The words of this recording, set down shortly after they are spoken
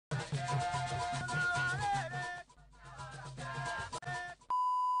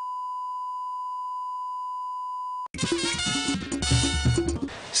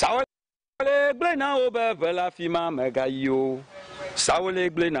Sawole glena o bevela fima megayo. Sawole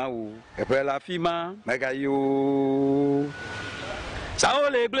glena o bevela fima megayo.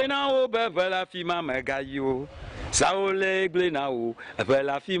 Sawole glena o bevela fima megayo. Sawole glena o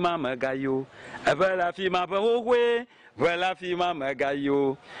bevela fima megayo. Bevela fima behowe. Bevela fima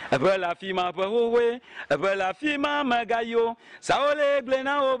megayo. Bevela fima behowe. Bevela fima megayo. Sawole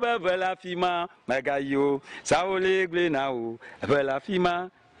glena o bevela fima megayo. Sawole glena o bevela fima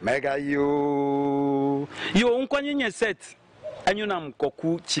mega yo nkwanyi nye set anyunam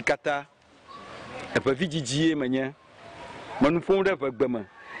koku chikata epa vijijie manya manufo de fagbama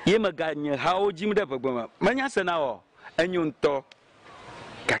ye maga nye hawo jim de fagbama manya sena o anyunto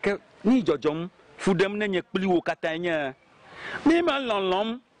kake ni jojom fudem na nye kpliwo katanya mi ma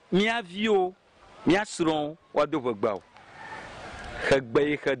lonlom mi avio mi asron wado fagbaw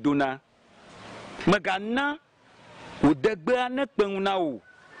khagbe khaduna magana udegbe anekpenuna o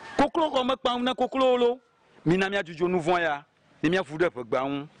koklo ko makpa na koklo lo mina mi ajuju nu von ya ni mi afudu efagba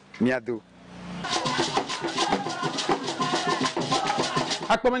hun mi ado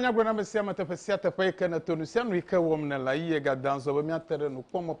akpamanya gro na mesia matafasia tapai kana tonu sia no ika wom na la yi ga danzo ba mi atere no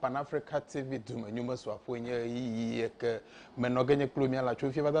kpomo Pan Africa TV dum anyuma so afonya yi ka menogenye klo mi ala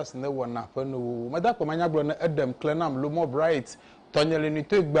chofie bada sne wona fa no mada akpamanya gro na Edem Clenam Lomo Bright tonyele ni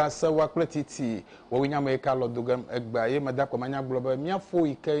to gba sa wa kletiti wo winya me ka lodugam egba ye mada akpamanya gro ba mi afo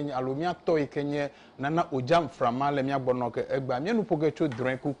ikenye alo mi ato ikenye na Ogyanframa le mi agbono ke egba mi nu pogacho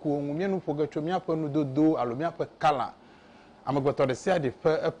dren kuku onwu mi nu pogacho mi afa nu dodo alo mi afa kala amagboto de sia de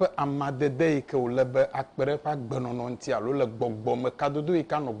pe amadede ke o lebe akpere fa gbenono nti alo le gbogbome kadodo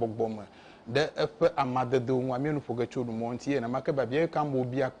ika no gbogbome de epe amadede onwa mi nu pogacho nu mo nti ye na make ba bia ka mo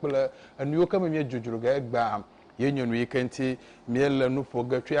bia kple enu ka me jujuru ga egba ye nyonu yikenti miele nu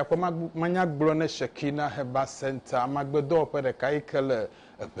pogacho akwa manya gbro na Shekina Heba Center amagbedo pe de kai kele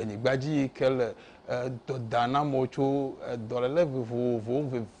penigbaji kele do dana mocho dolele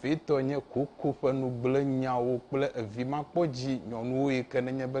vovo vito nye kuku penu ble nyawo kple evima kpoji nyonu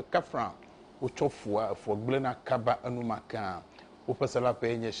yikene nye be kafran ochofua fo gle na kaba anu maka opesala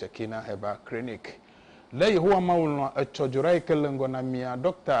pe nye Shekina Heba Clinic le Yehowa mawulo echojura ikele ngona mia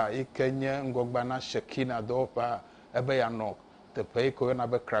doctor ikenye ngogba na Shekina dopa ebe ya no te pe ko na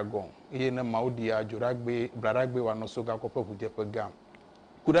be kragon ye na maudi ajuragbe braragbe wa no soga ko pe huje pe gam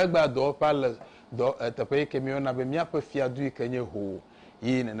kuragba dopa le do te pe ke mi ona be mia pe fiadu ikenye ho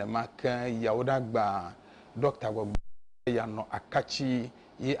ye ne maka ya odagba doctor go ya no akachi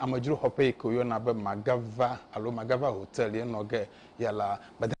ye amajuru hope ko yo na be magava hotel ye no ge ya la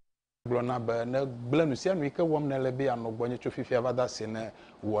blona ba na blanu sia no ike wom na lebe ya no gbonye chofifia bada sene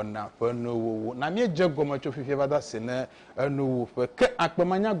wona fa no wo na me jegoma chofifia bada sene no wo fa ke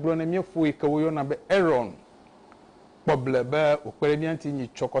akpamanya blona me fu ike wo yo na be Aaron poblebe okpere mi anti nyi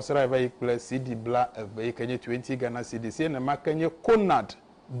chokosra eva ikple CD bla eva ikenye 20 Ghana cedis ye na makenye Conrad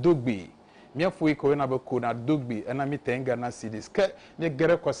Dogbe me fu ike wo na be Conrad Dogbe na mi 10 Ghana cedis ke me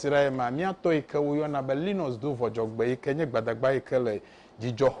gere kosira ma mi ato ike wo yo na be Linus do vojogbe ikenye gbadagba ikele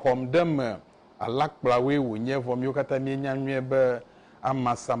jijo homdem alakplawe wonye vom yokata mi nyanwe be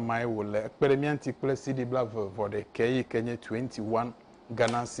amasamai wole ekpere mi anti kple CD bla vode kei kenye 21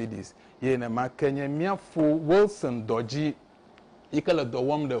 Ghana cedis ye na ma kenye miafo Wilson doji ikele do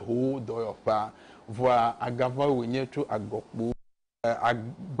wom de ho do yopa voa agava wonye tu agokpo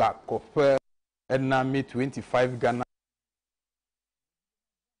agba kofe na mi 25 Ghana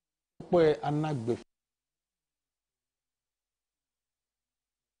po anagbe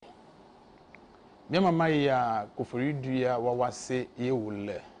nyama mai ya koforidu ya wawase ye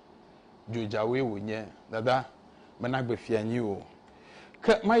wole jojawe wonye dada menagbe fianyi o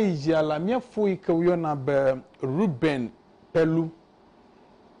ka mai jala miafo ike uyo na be Ruben Pelu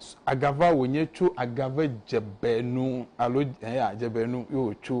agava wonye chu agava jebenu alo ya jebenu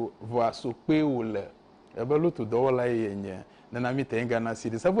yo chu voa so pe wole ebe lutu dola yenye na mi 10 Ghana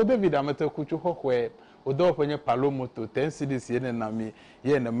cedis savo David amete kuchu hohwe odo penye palomoto 10 cedis ye na mi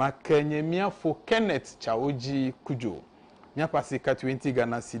ye na makenye miafo Kenneth Chaoji Kujo mia pasika 20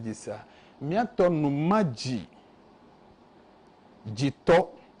 Ghana cedis mia tonu maji jito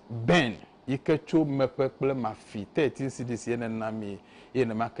ben ikecho mepekple mafi 13 cedis ye na mi ye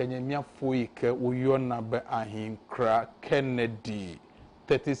na makenye miafo ike uyo na be ahinkra Kennedy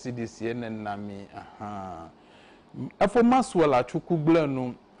 30 cedis ye na mi aha afo maswala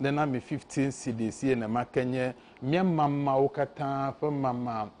chukuglenu na mi 15 cedis ye na makenye mia mama okata fa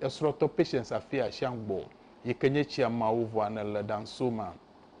mama esroto patience afia shangbo yekenye chiama ovo na ledansoma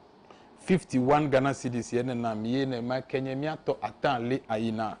 51 Ghana cedis ye na mi ye na makenye mia to atanle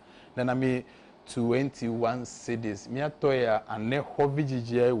aina na mi 21 cedis miato ya ane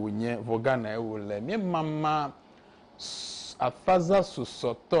hovijije wonye vogana ewole mi mama afaza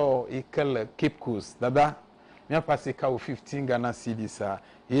susoto ikele Cape Coast dada mi pasika o 15 Ghana cedis a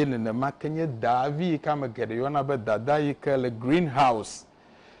yene ne makenye davi kama gede yona be dada ikele greenhouse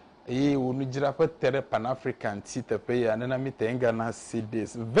yi wonu jira fa tere Pan African tite pe ya na mi 10 Ghana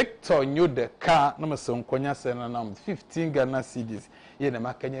cedis Victor Nyode ka na masonkonya sena na 15 Ghana cedis yene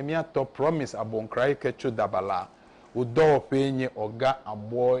makenye mi ato promise abonkrai kecho dabala udo penye oga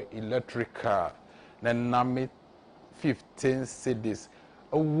aboy electrical na nami 15 cedis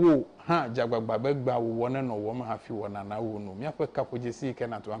owo ha jagbagba begba wo na no wo ma hafi wona na wo no mi afa kapoje si ke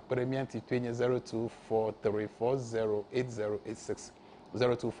na to ampere mi anti 0243408086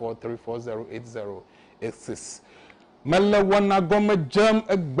 0243408086 mele wana gome jam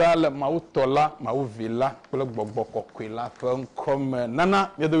egbale ma utola ma uvila pele gbogbo kokwila fe nkome nana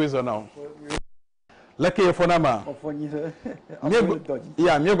yedo wizo na leke ye fona ma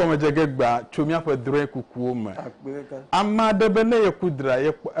ya mi gome jege gba chomi afa dre kukuo ma ama de be ne ye kudra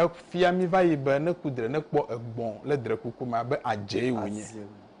ye fia mi va yibe ne kudra ne kpo egbon le dre kuku ma be aje wonye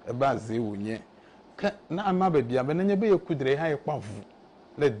e ba ze wonye na ama be bia be ne be ye kudra ha ye kwavu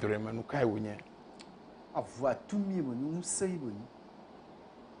le dre manu kai wonye avu atumi bo ni musei bo ni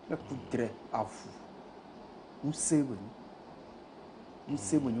le kudre avu musei bo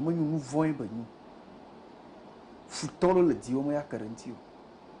ni mo nyu voin bo ni futolo le di o mo ya karantio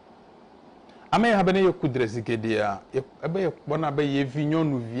ame ha be ne ye kudre zigedia e be ye bona be ye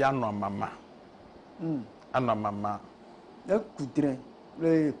vinyonu via no mama ana mama le kudre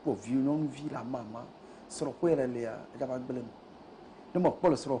le po vinyonu vi la mama soro ko ele le ya ja ba gbele no mo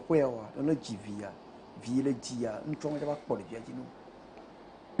polo soro ko ya wa no jivia vi le dia ntwa ja ba polo via jinu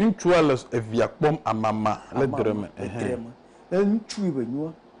ntwa le via pom amama le dreme ntwi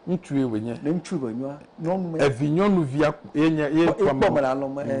benyo ntwi wenye ntwi benyo no vinyonu via ye pom la lo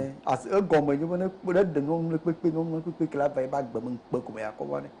me as e gomo nyo ne le de no le pepe no pepe kla ba gbe mo pe ko ya ko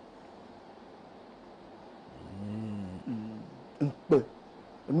wa ne npe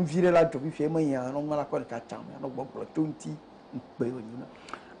nu vire la jobi fie man ya no mala ko ka cham ya no gbogbo tonti npe onyu na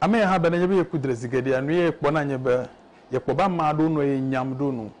ame ha be ne ye kudre zigedi anu ye kpo na nye be ye kpo ba ma do no ye nyam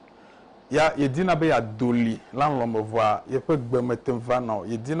do no ya ye dina be ya doli lan lo mvoa ye pe gbe metem va na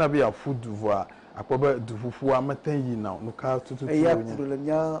ye dina be ya fudu voa akpo du fufu ameten yi na no ka tutu e ya kuro le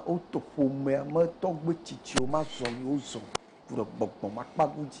nya o to fome ma to gbe chichi o ma so yo so kuro gbogbo ma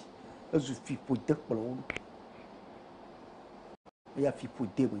paguji ezu fi po de polo e ya fi po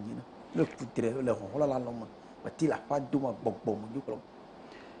de bo ni na le kudre le ho la lo ma ti la pa do ma gbogbo mo ni kuro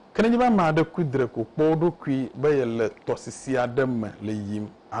kene ba ma de kudre ko podo kui be ye le tosisi adem le yim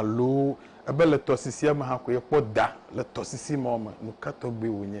alo ebe le tosisi ma ha ko ye poda le tosisi mo ma no kato gbe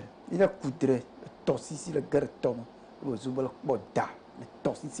wonye ina kudre tosisi le gertom o zubel poda le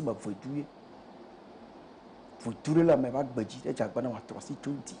tosisi ma voduye la me ba gbeji e jagba na wa tosi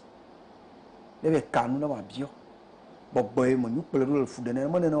tunti le be kanu na ma bio gbogbo e mo nu pele ro fu de na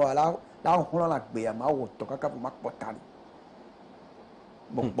mo ne no ala la ho la gbe ya ma wo to kaka ma potani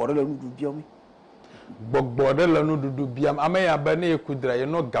gbogbo le nu du bio mi gbogbo de le nu dudu biam ame ya be ne kudra ye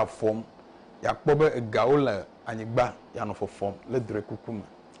no gafom ya kpo be gawo le anyigba ya no fofom le dre kukuma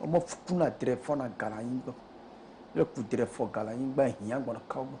o mo fukuna dre fo na gala yin go le kudre fo gala yin gba hiya gbona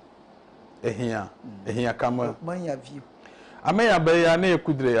kawo ehia kama man ya view ame ya be ya ne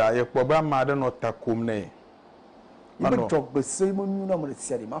kudre ya ye kpo ba ma de no takom ne ibe jogbe se mo nu na mo le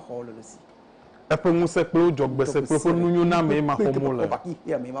siade ma ho le si epe nguse pe o jogbe se pe fo nu na me ma ho mo le ba ki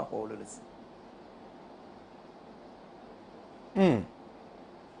ya me ma ho le si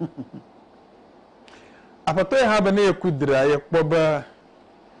apato ya ha be ne kudra ye kpo ba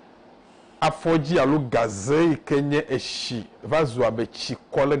afoji alo gaze ikenye eshi vazu abechi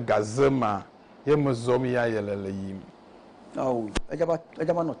kole gaze ma ye mozom ya yelele yim awu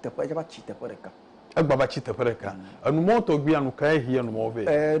ejaba no tepo ejaba chi tepo reka agba ba chi tepo reka anu mo to gbi anu ka ehie anu mo be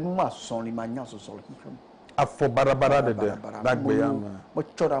nu ma son li manya so so hi fam afo barabara de da gbe ya ma mo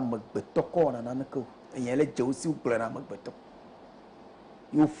chora magbe to ko na na ko eyan le je o si ugble na magbe to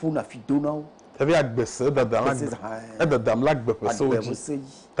yo fu na fi dona o tabi agbese da da la da dam la gbe pe so ji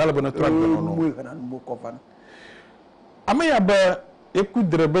talabo na trap no mo kana mo ko fa na ame ya ba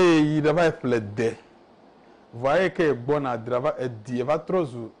ekudre be yi da va flede voye ke bona drava edi va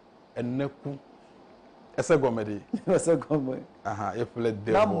trozu eneku ese gomedi aha e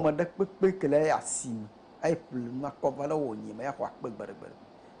flede na mo da pepe kele ya sim ai plu na ko va la wonyi ma ya kwa pe gberegbe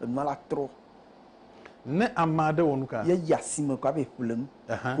no la tro ne amade wonuka ye yasime ko be flem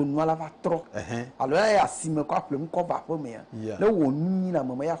ko no la va tro alo ya yasime ko flem ko va po me le woni na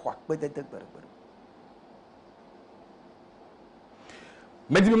mo ya kwa pe de gberegbe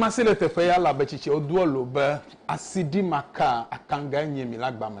Medibi masele tefe ya la bechiche oduolo be asidi maka akanga nyemi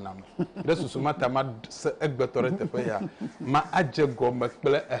la gbamenam. De susumata ma egbetore tefe ya ma aje gome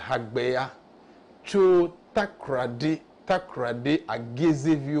kple ehagbe ya tso takrade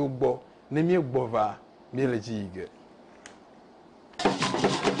agezevi ogbo ne mi gbova mi le jige.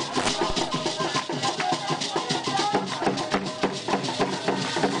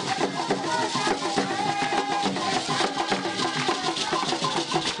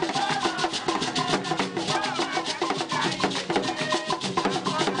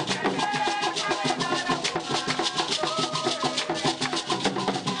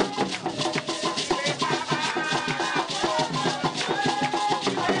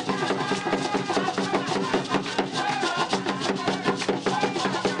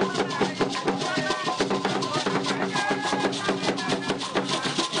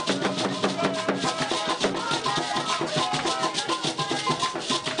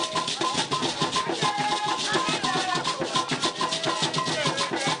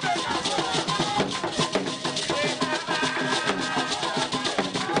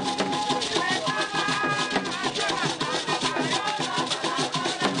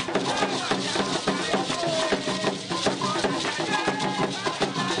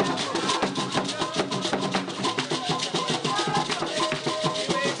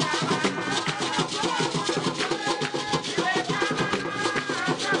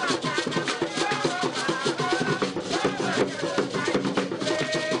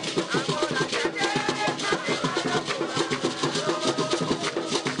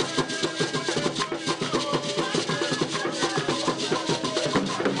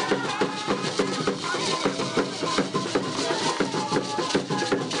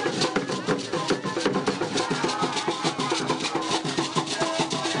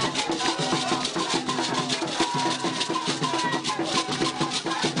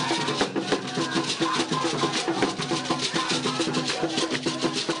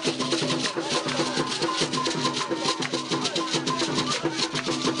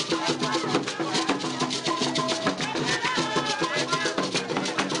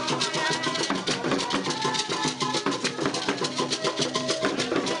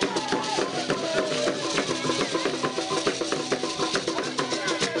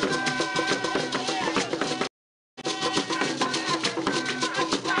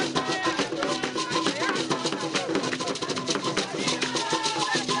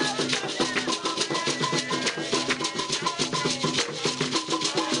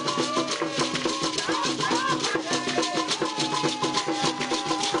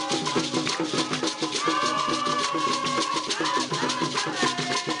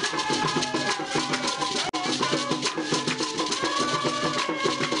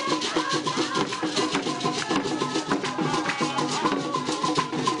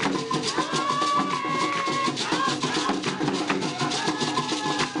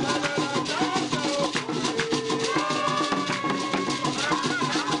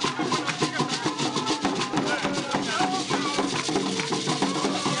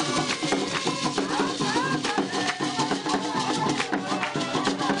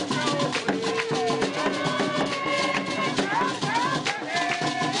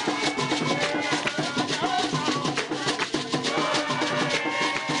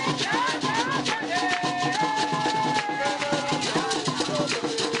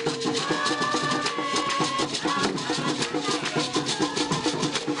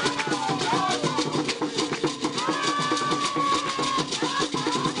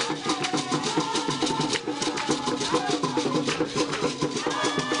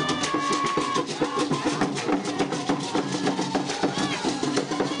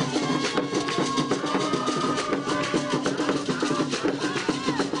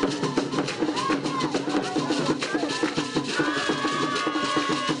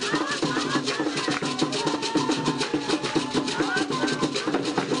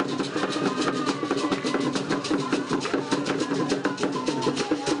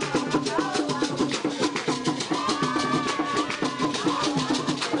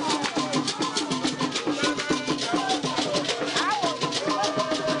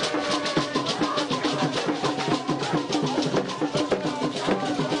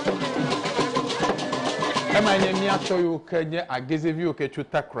 Ema nye mi ato yo kenye agezevi yo kechu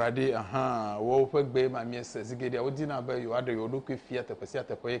takrade wo fe gbe ma mi ese zigede odi na ba yo ade yo do ke fia tepesi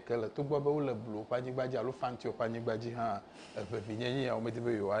atepo yekele to gbo ba wo le blu panyigbaji alu fanti o panyigbaji evevi nyenye ya o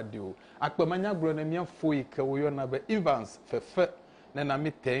medibe yo ade o akpamanya gro na mi afo ike wo yo na ba Evans fefe na mi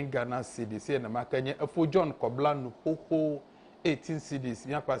 10 Ghana cedis na makanye afo John Kobla no hoho 18 cedis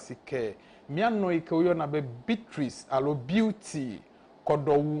mi akwasi ke mi anno ike wo yo na ba Beatrice alo Beauty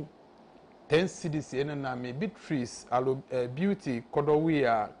kodowu 10 cedis ene na me Beatrice alo beauty kodowu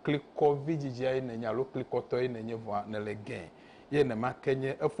ya kliko vijiji na nya lo kliko to na nye vo na legen ye na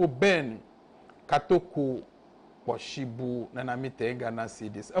makenye efo ben katoko poshibu na mite Ghana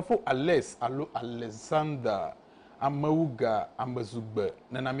cedis efo Alex alo Alexander amauga ambazugbe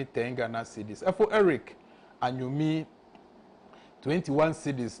na mite Ghana cedis efo Eric anyomi 21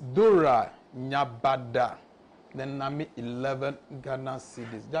 cedis Dora Nyabada then nami 11 Ghana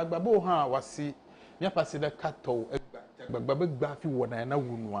cedis jagbabo ha wasi mi apase da kato jagbaba gba fi wona na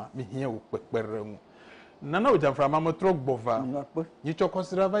wunua mi hia wo pekpere mu nana Ogyanframa motro gbova yi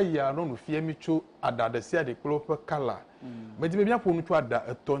chokosirava ya no no fie mi cho adada si ade klope kala medime bia ponu cho ada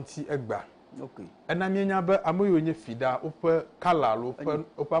etonti egba okay ena mi nya ba amoyo nye fida ope kala lo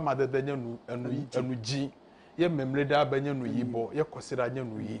ope amadede nya anu ji ye memre da banya no yibo ye kosira nya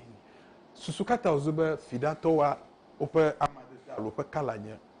no yi susukata ozobe fida towa ope amadede lo ope kala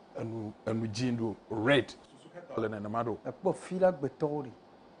nya anu ji ndo red susukata ole na mado epo fila gbetori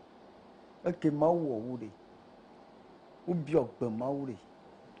eke mawo wure ubi ogbe mawure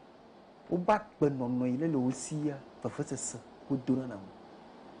uba pe nono ile le osia fafesese ko dona na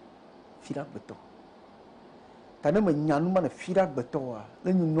fila gbeto tane me nyanu ma na fila gbeto a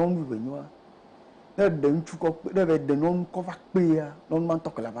le nyu nonu be nyua na de nchu ko na be de non ko va pe ya non man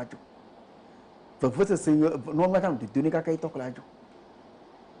tokla bajo fafesese non ma tam de doni ka kai tokla jo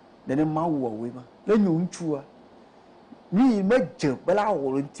de mawo we ma le nyu nchu a ni me je bela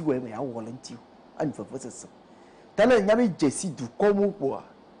volunteer we me a volunteer an fafesese tale nyame jesi du komu kwa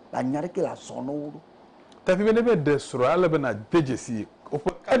la nyare ke la sono tafi bene be de soro ala bena de jesi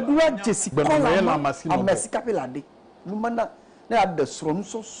edua jesi kola la masino amesi kapelade numana na de soro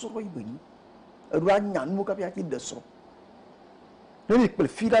nso soro ibeni edua nyan mu kapia ki de soro ni pe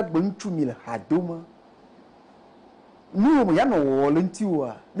fira gbantu mi le hadoma ni mo ya no volunteer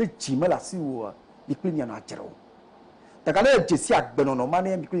wa le jima la si wa ikpe nya na jero takale jesi agbeno no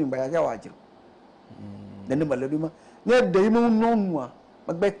mane mi kwe mbaya ya wa jero nene maleduma ne de mo nonwa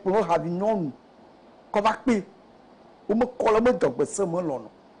magbe ko ha bi non ko va pe o mo ko lo mo dogbe se mo lono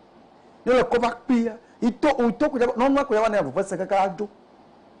ne le ko va pe ya ito ko non ma ko ya na bo se kaka ajo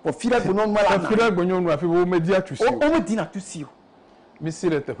po fira gbo non ma la na fira gbo nyonu afi bo medi atusi o mo di na tusi o mi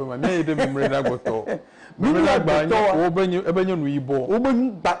sire te fama mi ede memre na goto mi la gba nyo o benyo nu ibo o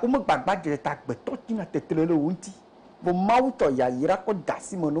mo gbagba je ta gbe to ti na tetele lo wunti bo mawu to ya yira ko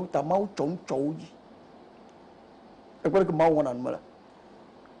dasi mo no ta mawu choncho yi ekwere ke mawu na nmala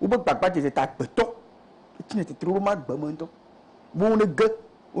u be gbagba je ta gbeto tine te tru ma gba mo nto bo ne ge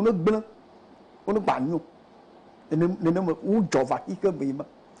o ne gbna o ne gba nyu ne mo u jova ki ke be ma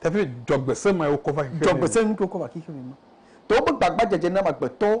ta fi jogbe se ma o ko va ki jogbe se nko ko va ki ke be ma to be gbagba je na ma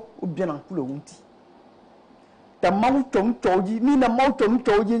gbeto o bien na ku lo wunti ta mawu choncho yi ni na mawu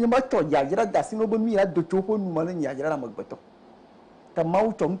choncho yi ni ma to ya yira dasi no be mi ya do cho ko nu ma ne ya yira na ma gbeto ta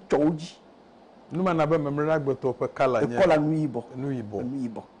mawu choncho yi numa na be memra gbeto pe kala nya kola nu ibo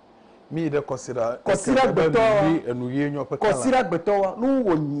mi de kosira gbeto enu ye nyo pe kala kosira gbeto wa nu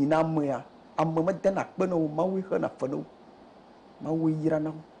wo nyina mo ya amma de na pe no ma wi he na fa no ma wi yira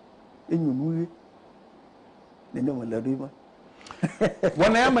na enyu nu ye ne mo la ri ma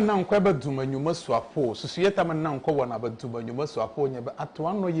wona ya me na nkwa be duma nyuma swapo susu yeta me na nkwa wona be duma nyuma swapo nya be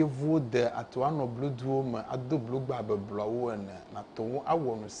atwa no ye vu de atwa no bluduo ma ado blugba be blowo na to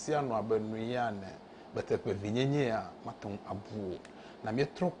awo no sia no abanu ya ne betepe vinyenye ya maton abuo na me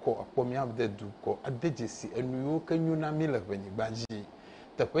troko apomi abde duko adejesi enuyo kanyu na mi levenyi gbaji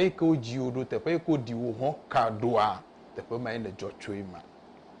tepe ke oji odo tepe ke odiwo ho kadoa tepe mai ne jochoima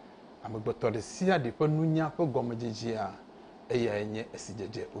amegbeto de sia de pe nunya pe gomejeje a eya enye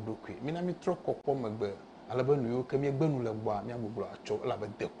esijeje odokwe mina mi troko po megbe alaba nuyo ke mi egbenu le gba mi agbogbo acho alaba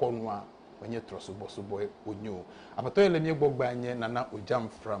de konua onye troso boso boy onyo abato ele mi egbogba anye nana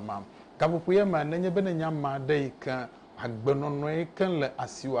Ogyanframa kapopo ye ma nenye be nenya ma de kan agbenono e kan le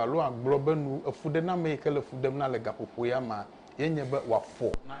asiwa lo agbro benu afude na me ke le fudem na le gapopo ya ma yenye be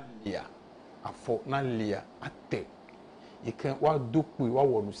wafo na lia afo na lia ate ikan wa dokpu wa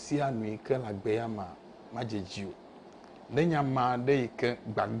wonu si anu ikan lagbe ya ma majejio nenya ma de ikan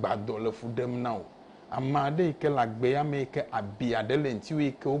gbagbado le fudem na o ama de ikan lagbe ya me ikan abia de le nti we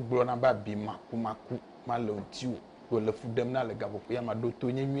ikan ogbro na ba bi maku ma le nti o le fudem na le gapopo ya ma do to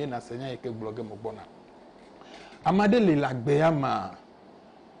nyenwie na senya ikan bloge mo gbona amade le lagbe ya ma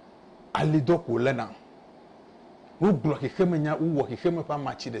alidoko lena wo bloke khemenya wo kheme pa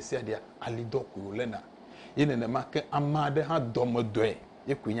machi de se dia alidoko lena yene ne make amade ha domodoe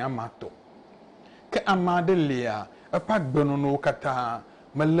ye kunya mato ke amade le ya apa gbenu no kata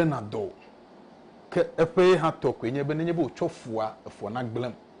melena do ke efe ha to kwenye be nenye be ochofua efo na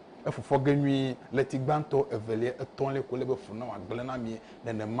gblem efofo ganwi letigbanto evelie etonle ko lebe funa wa gblem na mi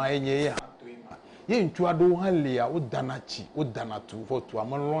ne mai nye ha to ima ye ntu ado ha lia udanachi udanatu fotu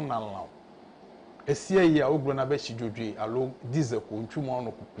amon na law esie ya ogro na be shijodwe alo dize ko ntu mo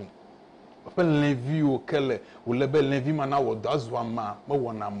no kuku pe levi o kele o lebe levi mana wo dazwa ma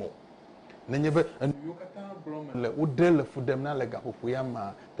wona mo nenye be anu kata blom le udele fudem na lega popo ya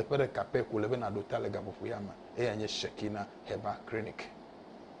ma te pere kape ko lebe na dota lega popo ya ma e anye Shekina Heba Clinic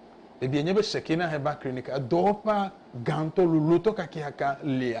e bi anye be Shekina Heba Clinic adopa ganto luluto kakiaka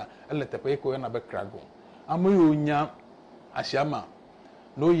lia ele te pe ko na be krago amoyo nya asiama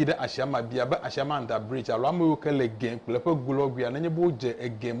no yide asiama bia be asiama under bridge alo amoyo kele gen plepe gulogua nenye bo je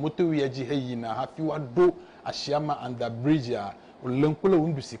egen moto wi aji heyi na hafi wado asiama under bridge a lenkule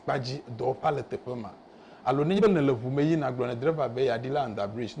wundu sikpaji do pale tepema alo ni bel na levu meyi na gro na driver be ya dila under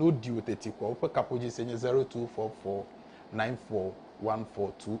bridge no di oteti ko pe kapoji senye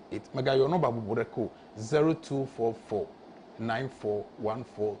 0244941428 mega yo number bubure ko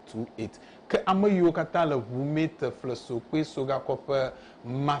 0244941428 ke amayo kata levu mete fleso pe soga kope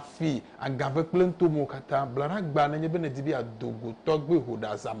mafi agave plento mo kata blara gba na nyebe na dibi adogo togbe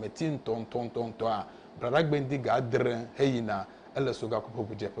hoda zametin ton a blara gbe ndiga dren heyina ele soga ko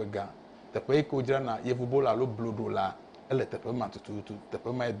bujepe ga tepe ko jira na yevubola lo blodola ele tepe ma tututu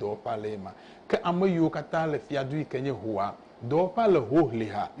tepe ma do pale ma ke amayo kata le fiadu ikenye hoa do pale ho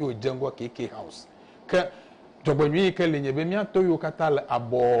liha yo jengwa keke house ke jogbonwi ke le nyebe mi ato yo kata le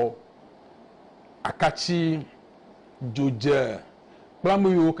abo akachi joje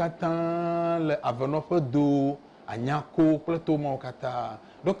plamoyo kata le avenofe do anyako pleto mo kata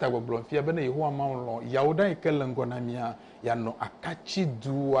Dr. Gbogblo fia bene yehowa maunlo yauda ikele ngonamia ya no akachi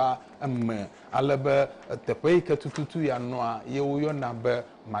duwa alebe tepe ike tututu ya noa yewo na be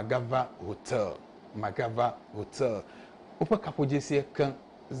Magava Hotel opa kapojesi kan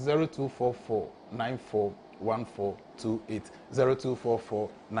 0244941428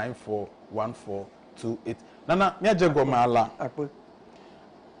 0244941428 nana miaje gomala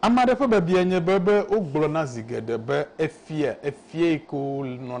amade fa ba bia nye bebe ogblo na zigede be efie ko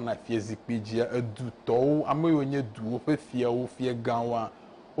no na fie zikpijia edu to amayo nye duo fe fie wo fie ganwa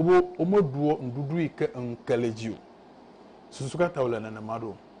omoduo ndudu ike nkelejio susuka tawla na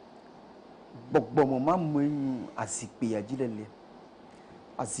mado gbogbo mo ma mu asikpe ajilele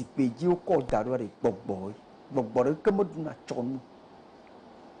asikpe ji o ko daro re gbogbo re kemodu na chonu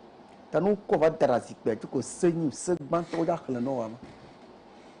tanu ko va dara asikpe ji ko senyu segban to ja khle no wa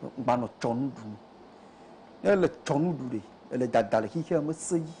bano chonu du ele chonu du de ele dadale hike mo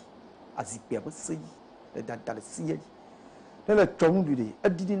seyi asikpe mo seyi ele dadale siye ele chonu du de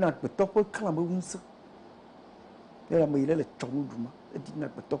adidi na gbeto ko kala mo unse ele mo ile le chonu du ma edina na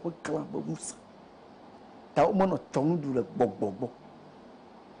gbeto ko kala mo unse ta o mo no chonu du le gbogbo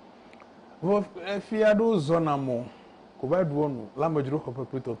wo fia do zona mo ko ba du onu la majuro ko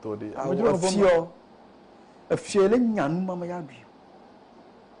pe to de majuro fio le nyanu mama ya bi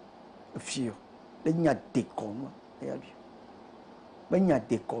fio le nya de kono ya bi ba nya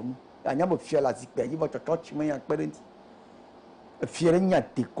de kono anya mo fio la zikpe yi bo chochi mo ya perenti fio le nya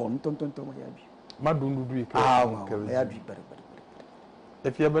de kono ton ya bi ma dundu ike ya bi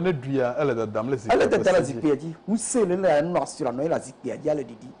bare fia bene duya ele da dam le zikpe ele da la zikpe ji u se le la no asura no la zikpe ji ale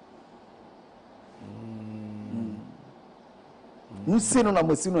didi un se no na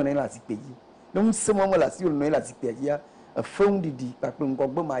mo sino na la zikpe ji no un se mo la si no la zikpe ji ya fon didi pa pe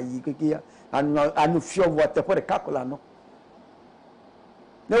ngogbo ma yi keke ya anu fio wo te for kakola no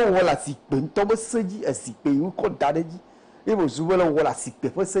ne wo la zikpe nto bo seji zikpe yu ko dade ji e bo zuwe le wo la zikpe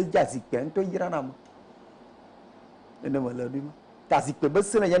fo seji zikpe nto yira na mo ne mo la dima ta zikpe be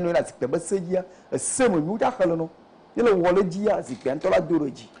se na ya no la zikpe be seji ya se mo yu ta khalo no ile wo le ji ya zikpe nto la doro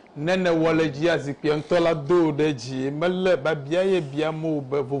ji nene wole ji azikpe ntola do de ji mele ba bia ye bia mo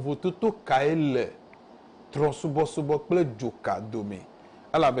be vovototo kaele trosubo ple joka domi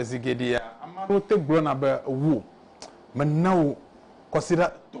ala bezigedi ya amaro te gro na be wo menawo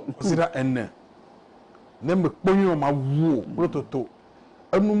consider ene ne me kponyo ma wo prototo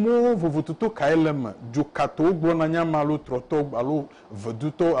anu mo vovototo kaele ma joka to gro na nya malo troto alo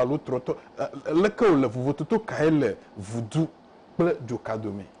veduto alo troto leke le vovototo kaele vudu ple joka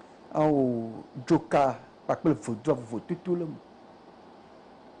domi joka pakple vodu tout le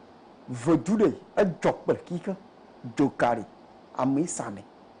vodu de a jokpel kika jokari ami sane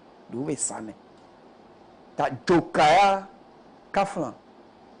do we sane ta jokaya kaflan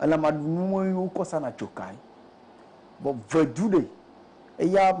ala madunu yo ko sana jokai bo vodu de e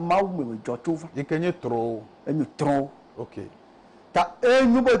ya mawu me jotova ikenye tro enyu tro okay ta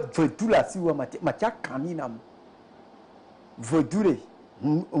enyu bo vedu la si wa ma cha kani na vedu re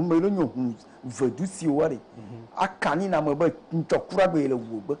me lo nyo vedu si wa re akani na mo bo ntokura be le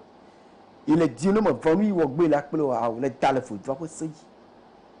wo bo ile di no mo vanu yi wo gbe la pe wa o le dale vedu ko se yi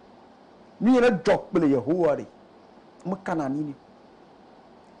mi le jok pe le Yehowa re mo kanani ni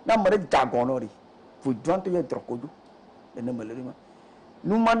na mo re jagono re vedu anto ye drokodo ene mo le ma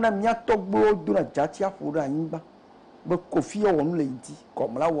nu mana mia togbo do na jachi afo ra yin ba be kofi wonu le nti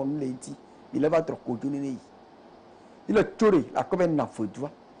komla wonu le nti ile va drokodo ni yi ile tore la ko be na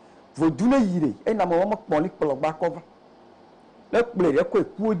vedu le yire e na mo pon li polo gba cover le ple re ko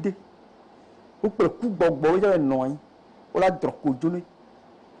eku ode o ple ku gbogbo je no yin o la drokodo ni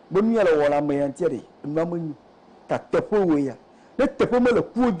bo mi ele wala me yanti re nwa mo ni ta tepo we ya le tepo me le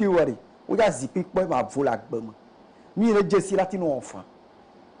ku ode ware o ja zipi po ma vola gbemo mi le jesi lati no enfant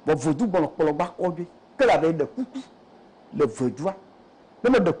bo vedu bon polo gba ko bi que la de kuku le vedu le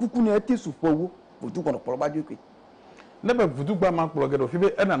me de kuku ni eti supowo vedu bon polo gba de ke ne be vudu gba ma kpolo gedo fi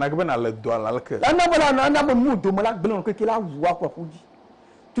be ena na gbe na le do ala ke na bo mu do mo la gbelon ke la wu akwa fuji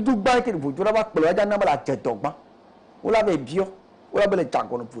tutu gba ke vudu la ba kpolo ja na la je dogba o la be bio o la be le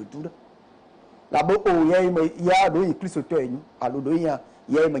jagono vudu la bo o ye me ya do yi kristo to enyu alo do ya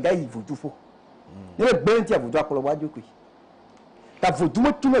ye me ga yi vudu fo ne le gbe nti vudu akpolo wa de ke ta vudu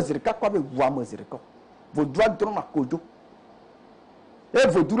mo tu me zirika kwa be wu am zirika vudu adro na kojo e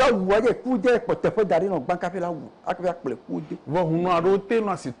vodu la wu aje ku je potefo dari no banka fe la wu akabia pele ku de vo hunu ado te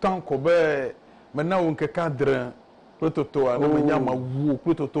no asitan ko be me na won ke cadre prototo a no me nyama wu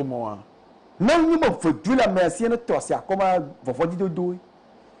prototo mo a na wu mo vodu la me asie no to se akoma vovodi dodo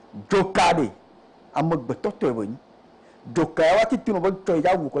jokade amagbe toto e bani joka wa ti tinu bo to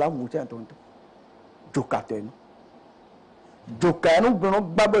ya wu ko la wu te tonto joka to no joka no gbo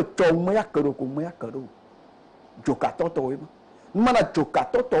gbagbo to mo ya kero joka toto we mana joka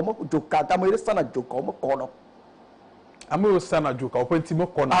toto mo joka ta mo ile sana joka mo kono amo sana joka o penti mo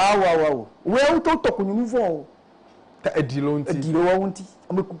kono wa we o to kunyu vo ta edilo wa unti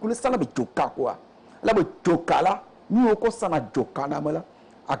amo kukule sana be joka kwa la be joka la ni o ko sana joka na mala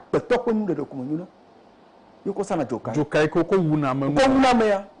agbeto ko nu de kunyu na yo ko sana joka ko wuna ma ko wuna ma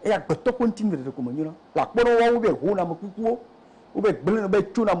ya e agbeto ko nti de kunyu na la pono wa be hu na mo kukuo o be gbele be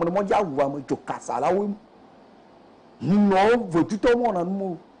tuna mo mo ja wa mo joka sala we no vodu to mo na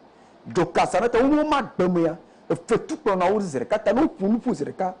mo joka sana ta wo ma gbeme ya e fetu ko na wo zireka ta no pu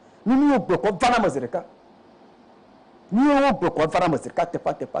zireka ni o gbe ko vana ma zireka ni o gbe ko vana ma zireka te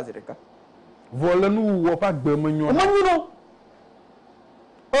pa zireka vola nu wo pa gbeme nyo mo ni no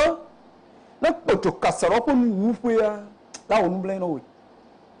na po joka sara ko nu wu fu ya la wo nu ble no we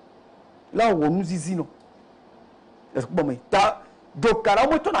la wo nu zizi no e ko me ta joka ra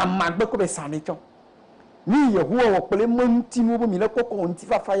mo to na magbe ko be sami chon ni Yehowa wo pele monti mo bo mi le koko onti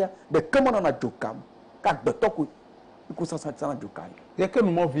fafaya de kemo na joka ka gbeto ko ko sasa na joka ye ke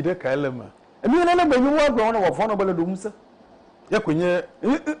no mo vide ka elema emi le le me wo gbo na wo fo no bele do musa ye kunye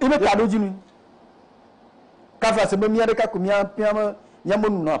ime ta do jinu ka fa se me mi ade ka ko mi apia ya mo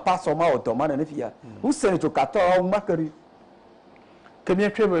no paso ma odo ma na ne fia u se ni joka to o makari ke mi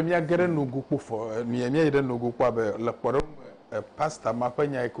atwe ba mi agere no gukpo fo mi ide no gukpo abe le poro pastor ma pa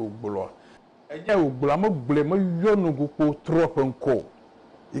nya ko gbolo enya ogbula mo gble mo yo no gukpo trop nko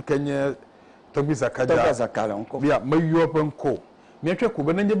ikenye tobi zakala nko bia mo yo penko mi atwe ko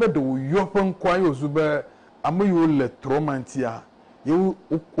be na nye be do yo penko ayo zube amoyo le tromantia yo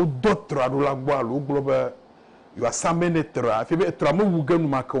o dotra do la gbo alo gbo be yo asamene tra fi be tra mo wuganu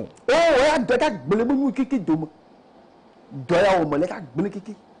makon ya daga gble mo kiki do ya o mo le ka gble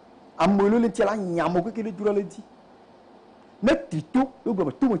kiki amolo le ti la nyamo kiki le dura le ti ne trito yo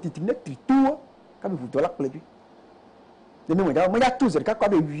gbo to mo titi ne trito ka bi fudo la plebi ne me mo ya to zer ka kwa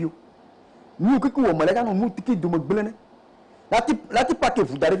be wiyo ni kiki wo mo le ka no mu tiki do mo gble ne lati pa ke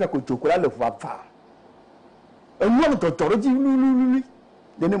fudare fe ko joko la le fu afa enu on totoro ji lulululi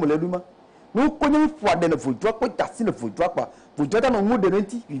de ne mo le duma no ko ni fu ade ne fudo ko jasi ne fudo pa fudo ta no mu de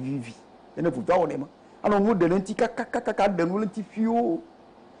nti vivi de ne fudo wona ma ano mu de nti ka de no nti fio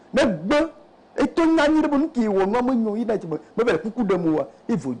ne gbe eto nyani de bonu ki wo no ma nyo yi na ti me be kuku de mu wa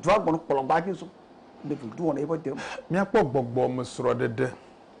e fudo agbon polo ba ki so de fudo wona e bo de mi apo gbogbo mo soro dede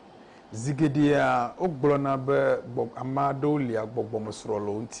zigedia ogbolo na be amado lia gbogbo mo soro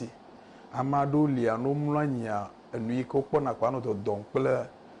lo nti amado lia no mlanya enu iko po na kwa no to don pele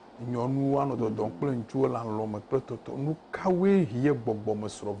nyonu wa no to don pele nchuo la nlo me petoto nu kawe hie gbogbo mo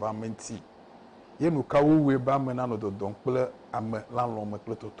soro va menti ye nu kawe we ba me na no to don pele ame la nlo me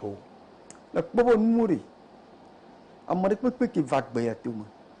petoto la gbogbo numuri amade pepe ki va gbe ya to mo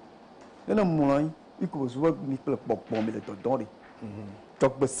ena mo iko zo mi pele popo mi le to don ri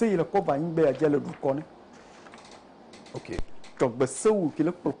Dogbe se ile ko va ingbe ya jele du kone. Okay. Dogbe se wu ki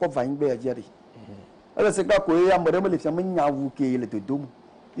le ko va ingbe ya jeri. Ala se ka ko ya mo de me le fi me nya wu ke ile dodom.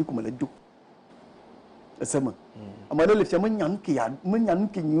 Iku me le do. Esema. Amane le fi me nya nke ya me nya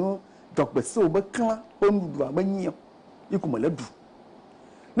nke nyo dogbe se be kan o ndu a me nyi. Iku me le du.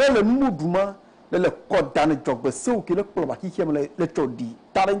 Na le mu du ma le ko dan dogbe se wu ki le ko ba ki ke me le to di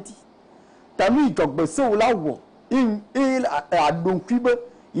tarenti. Tami dogbe se wu la wo il a donc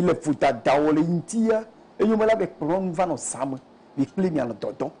il est foutu dans le intia et nous m'avons pris van au sam il plie bien le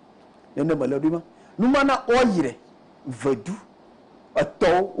tonton et ne malheureusement nous m'en a oire vedu a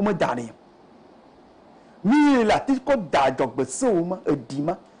to ou me dani mi la ti ko da dogbe so ma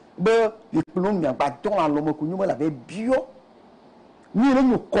edima be il plie bien ba ton la lomo ku nous m'avait bio ni le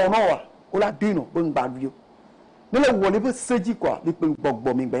ñu kono wa o la bino bo ngba bio ne le wole be seji quoi il plie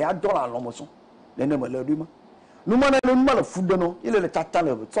gbogbo mi gbe ya don la lomo so ne malheureusement nous m'en le fou de non il est le tata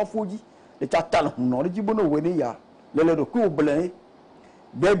le sans fouji le tata le non le jibono wene ya le ko blé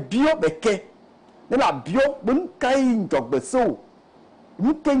be bio be ke ne la bio bon kai ndogbe so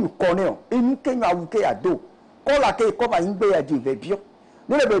mu ke ñu kono e mu ke ñu awuke ya do ko la ke ko ba ngbe ya di be bio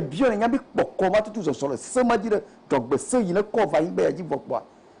ne le be bio ne nyabi poko ma tutu so le se ma di le dogbe so yi le ko va ngbe ya di bokwa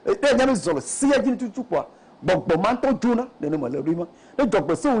e de nyabi so le se ya di tutu kwa bogbo ma to jona ne ma le rima ne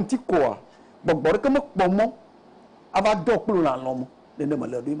dogbe so nti ko a bogbo ke mo pomo ava do kulu na lomo de ne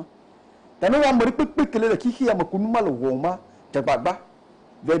maladu ma tanu wa mori pepe kele le kiki ya makunu mal wo ma te gbagba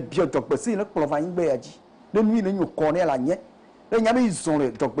ve bio dogbe si le klo va ngbe yaji ne nui ne nyuko ne la nye le nya me izon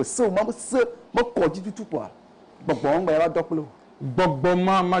le dogbe se o ma se mo ko ji tutu kwa gbogbo ngbe wa do kulu gbogbo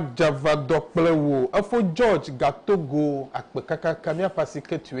ma java dokple wo afo George gatogo akpe kaka kamia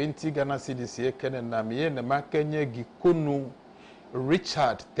pasike 20 Ghana cedis ye kene na me ye ne makenye gikonu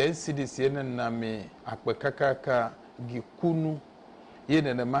Richard 10 cedis ye ne na me akpe kaka gikunu ye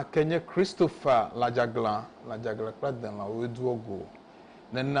ne makenye Christopher lajagla kladen la oduogo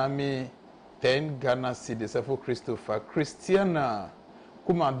ne na me 10 Ghana cedis afo Christopher Christiana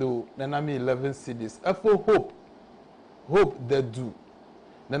Kumado ne na me 11 cedis afo Hope the do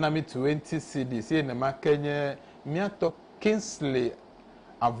nanami 20 cedis ye ne makenye miato Kingsley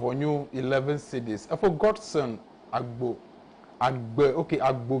Avonyo 11 cedis afo Godson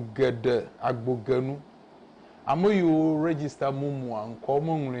agbogenu amoyo register mumu anko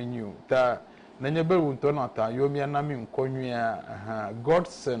mo nrenyu ta nanye beru nto na ta yo mia na mi nkonwia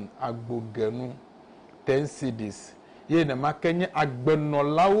Godson agbogenu 10 cedis ye ne makenye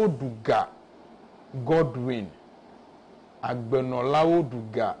agbenolawo duga Godwin Agbenolawo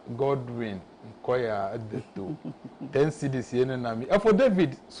duga Godwin nkoya adeto 10 cedis ye na mi afo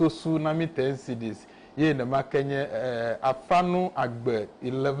David sosu na mi 10 cedis ye na makenye afanu agbe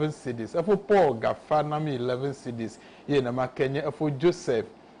 11 cedis afo Paul gafa na mi 11 cedis ye na makenye afo Joseph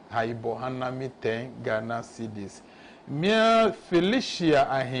haibo hanami 10 Ghana cedis mia Felicia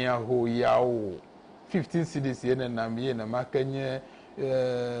ahiaho yawo 15 cedis ye na mi ye na makenye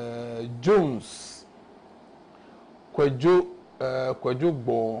Jones Kwajo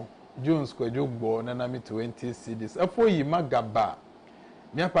Gbo Jones Kwajo Gbo na mi 20 cedis afo yi magaba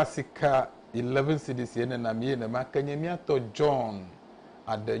mia pasika 11 cedis ye na mi ye na makanye mia to John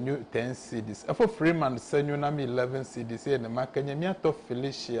Adanyu 10 cedis afo Freeman Senyo na mi 11 cedis ye na makanye mia to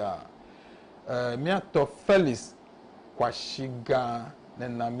Felicia mia to Felix Kwashiga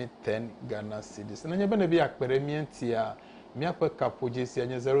na mi 10 Ghana cedis na nyebe na bi akpere mientia mia kwa kapojesi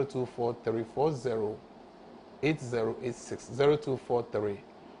anya 024340 8086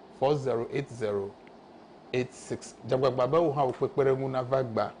 0243408086 jagbagba wo ha opepere mu na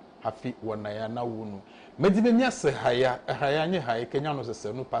vagba hafi wonaya na wonu medibe nya se haya nye haya kenya no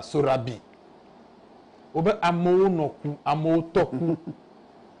sese no pa sorabi obe amowo noku amowo toku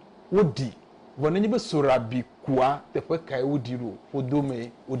wodi wonanyi be sorabi kwa tefe kai wodiro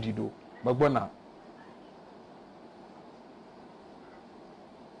odome odido magbona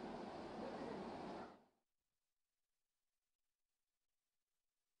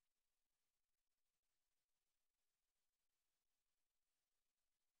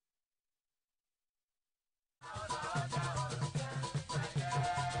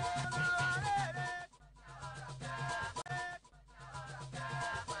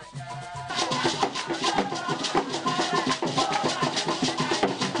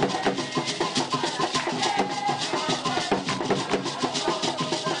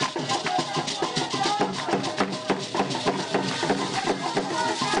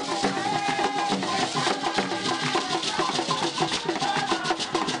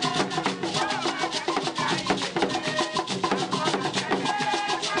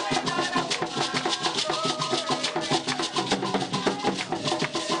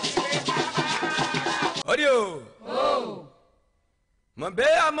Odio. Oh. Mbe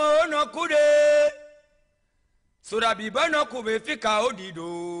amo no kude. Surabi bano kube fika odido.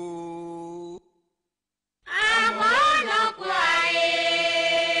 Amo no kwae.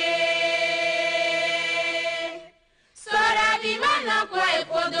 Surabi bano kwae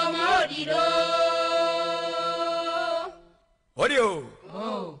podomo odido. Odio.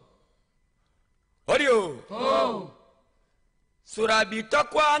 Oh. Odio. Oh. Surabi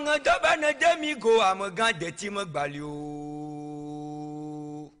tokwa ngaba na demigo amagan de tim gbalio.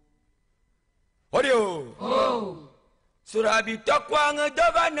 Odio. Oh. Surabi tokwa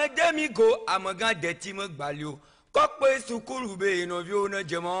ngaba na demigo amagan de tim gbalio. Kokpe sukuru be no vio na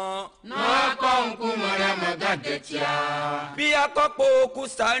jema. Na konku mara magadetia. Bia kokpo ku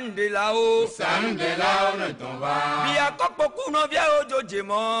sande lao. Sande lao na tomba. Bia kokpo ku no via ojo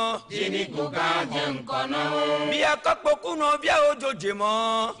jema. Jini goga jem kono. Bia kokpo ku no via ojo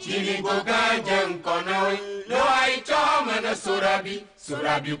jema. Jini goga jem kono. Lo ai chome na surabi.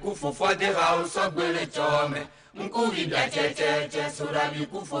 Surabi ku fofo de rao sogbele chome. Mkuvi bia che surabi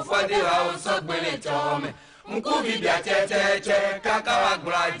ku fofo de rao sogbele chome. Mkuvi bia che kaka wa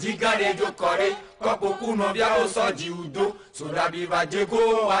gbra jigare jo kore. Kopoku no bia o soji udo. Surabi va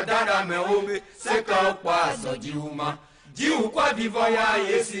jego wadara me obe. Seka okwa soji uma. Jiu kwa vivoya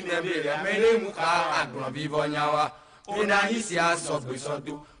yesi nebele. Mele muka agbron vivonya Ina hisi asogbe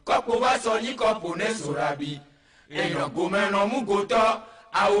sodo. Kopo wa soji kopo ne surabi. Eyan gomeno mugoto.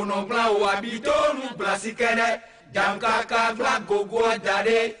 Aono bla o abito nu bla sikere. Jamkaka bla gogo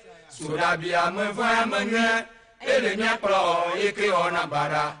adare. Surabi ameva manye. Ele nya pro eke ona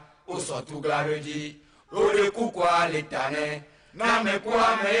bara. Usotu glareji. Ore kukwa letane. Na me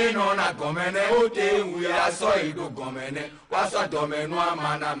kwa me no na gomene. Ote uya so ido gomene. Waso domenu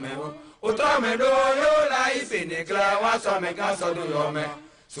amana meho. Otome do yo la isenekla. Waso me kanso do yome.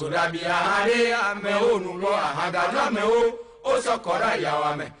 Surabi ahare ame onu lo ahada na me o so kora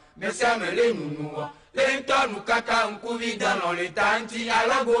yawa me. Mesia me le nunu wo. Lentonu kaka nkuvi dano le tanti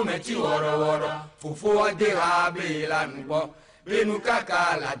alago mechi woro woro. Fufu ade ha be la nubo. Benu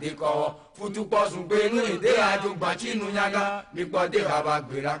kaka la de ko. Futu posun benu ide adu gbachinu nyaga. Nipo de ha ba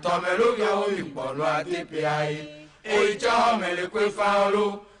gbera. Tome lo ya o lipo lo atepe ai. O icho me le kwe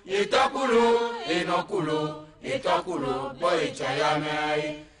faolo. Itokulo, inokulo, itokulo. Boy icho ya me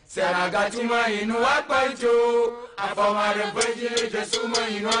ai. Senagatuma inu akwaito. Afomare vejile jesuma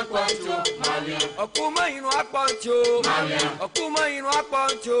inu akwaito. Malia. Okuma inu akwancho. Malia. Okuma inu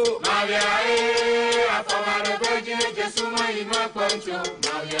akwancho. Malia afomare vejile jesuma inu akwaito.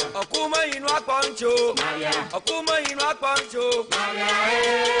 Malia. Okuma inu akwancho. Malia. Okuma inu akwancho. Malia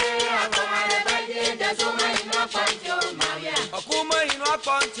afomare vejile jesuma inu akwaito. Malia. Okuma inu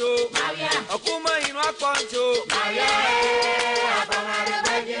akwancho. Malia. Okuma inu akwancho. Malia afomare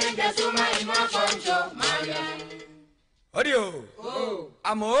vejile jesuma inu akwaito. Malia. Odio. Oh.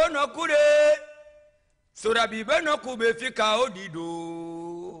 Amo no kure. Surabi beno kube fika odido.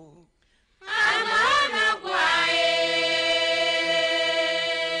 Amana kwae.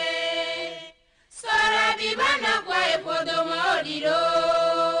 Surabi bana kwae podomo odido.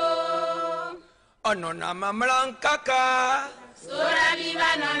 Ono na mamlankaka. Surabi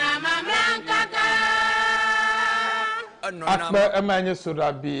bana na mamlankaka. Ono na akpa emanye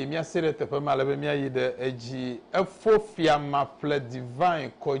surabi mi asire tepe malabe mi ayide eji efofia mafle divine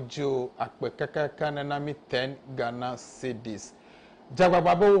kojo akpe kakaka na mi 10 Ghana cedis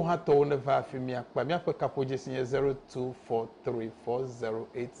jagbagba wo ha to ne va fi mi akpa mi akpa kapoje sinye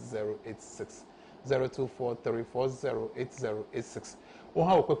 0243408086 0243408086 wo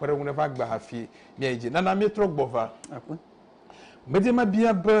ha okpepere wo ne va gba ha fi mi eji na mi trogbova akwa medima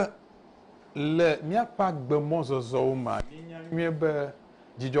bia be le miapa gbemo zozo ma nyanwe be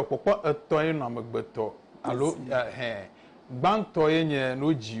jijokpokpo eto yin na megbeto alo gbanto yenye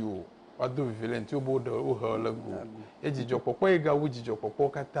no jiwo wadu violent obo do o ha lego e jijokpokpo ega wo jijokpokpo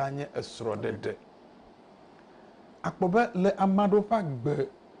kata anye esro dede akpobe le amado fa gbe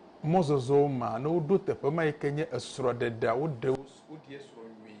mozozo ma no do tepe ma ikenye esro dede o de o die esro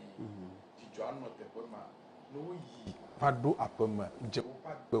wi jijo ano tepe ma no yi fado apema je o fa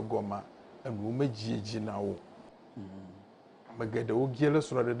gbe goma enu meji na wo amagede ogiele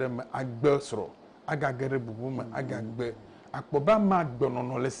soro de dem agbe soro agagere bubu ma agagbe akpoba ma agbe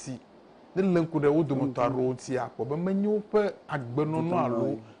nono lesi de lenku de wodomoto aro ti akpoba manyu pe agbe nono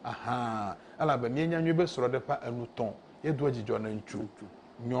alo aha ala ba mi enyanwe be soro de pa enu ton yedu ajijo na nchu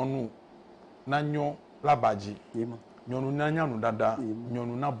nyonu na nyo labaji nyonu na nyanu dada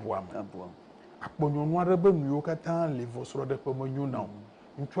nyonu na boam akpo nyonu arebe nuyo kata levo soro de pa manyu na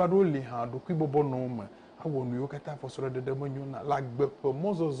ntwado li ha do kwibobo no ma awo nuyo kata fo soro de manyu na lagbe pe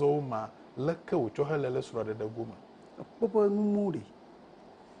mozozo ma leke wo cho hele le sro de goma popo nu mu de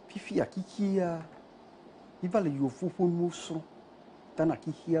fifi akikia il va le yofu pour nous son tana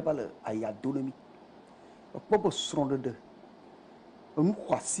kikia va le ayadolemi popo sron de mu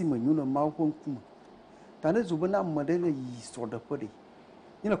kwasi me nyuna ma ko nkum tane zubana modele yi sro de pode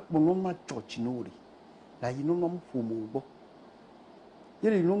ina kpono ma church no de la yi no no fomo gbo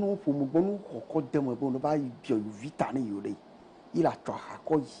yele no no fomo gbo no kokko de mo bo no ba yi bio yu vita ni yo de ila twa ha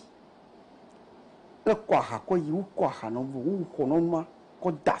ko yi e kwa ha ko yi u kwa ha no u ko no ma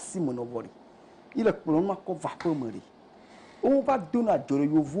ko dasi mo no body ila kpono ma ko va po mo de o va dona joro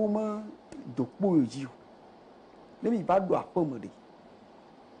yo vo ma do po yo ji le mi ba do apo mo de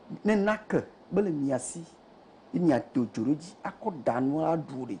ne nak bele miasi ini ato joro ji akoda no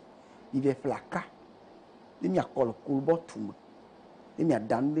adure ibe flaka le mi akolo kulbo tuma le mi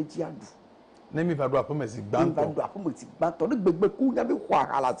adan le ji adu ne mi va do apo mesi gbanto va do apo mesi gbanto le gbegbe ku nya be kwa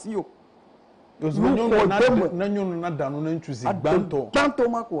hala si yo yozo nyo na nyo na danu na nchuzi gbanto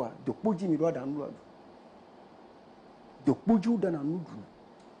ma kwa do poji mi do danu do do poju da na nudu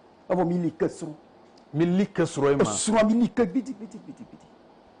abo mi likesro ma sro mi like biti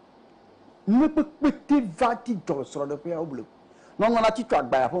ne pe pete va ti jo sro de pe oblo no na ti to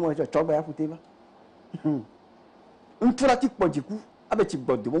agbaya fo mo cho gba ya fute ba ntura ti pojiku abe ti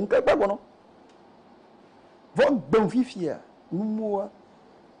gbodo mo nka gbagbo no vo gbon fifia numo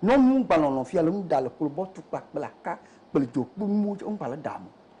no mu balon fia lo ndal ko bo tu pa plaka pel jo pu mu on pala dam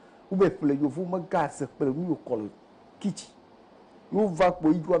u be ple yo fu ma gas pel mu yo kol kichi yo va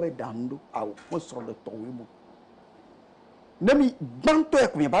po idu abe dando aw mo sro de to wi mo nami banto e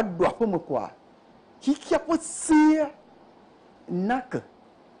ko mi ba do apo mo kwa ki po sia nak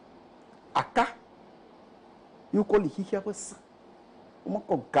aka yo ko li ki po sa mo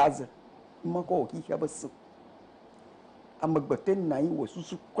ko gaza mo ko ki po sa amagbete nai wo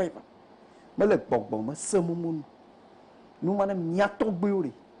susu kweba mele gbogbo ma semumun nu mana miato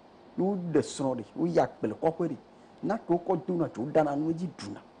gbeore nu de sonore o yakpele kokore na ko duna to dana nu ji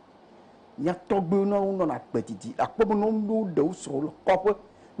duna miato gbe no na gbedidi akpo no ndo de o so lo kopo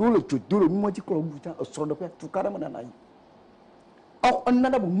nu le jodoro nu ma ji ko buta o so do pe tu kara mana nai o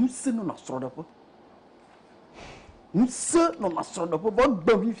annada bu musse no na so do pe musse no na so do pe bo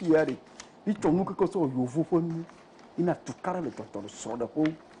gbe fi fiare bi to nu ko so yo fofo nu ina tukara le toto so da ko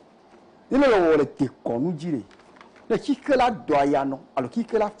ina lo wole te konu jire le kikela doya no alo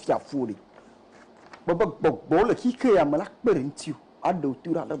kikela fia furi bo le kikela mala perentiu ado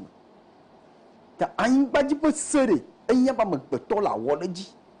tura la ta ayin baji po sere eyan ba magbeto la wole ji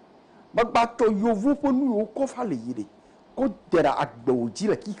bagba to yovu po nu yo ko fa le yire ko dera agbo oji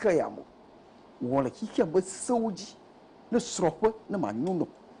le kikela mo wole kikela bo soji ne sropo ne manyuno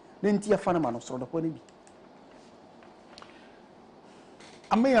ne ntia fa na mano sro da po ne bi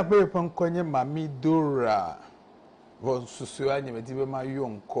ameya be pankonye mami dora vo susu anya meti be ma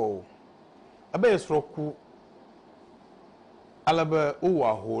yonko abe sroku alaba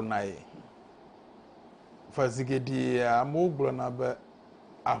uwa ho nai fazigedi amogro na be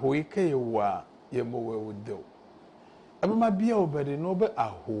ahoike yewa yemowe udo abe ma bia obede no be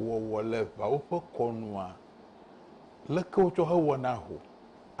ahowo wole ba opo konwa leke ocho ha wona ho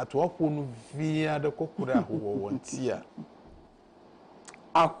ato apo no via de kokura ahowo wontia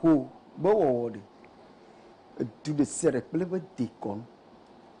ako bo wode to the sere plebe dekon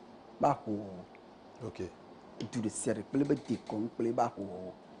ba ko okay to the sere plebe dekon plebe ba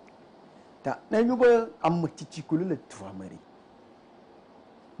ko ta na nyuba amatichi kulu le tramari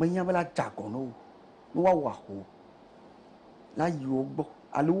manyabala jagono no wa ho la yogbo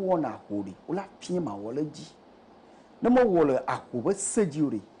alu wona hori ola piema wole ji na mo wole ako ba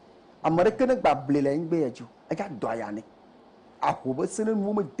sejuri amerika na gba blele ngbe eju aja doyane ako ba sene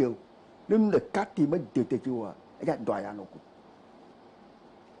mu me de nem le kati me de te jiwa aja doyane ko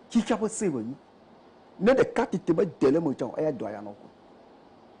ki cha ba se woni ne de kati te me de le mo jan aja doyane ko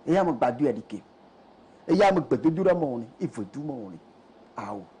e ya mo gbadu edike e ya mo gbedudura mo ni ifodu mo ni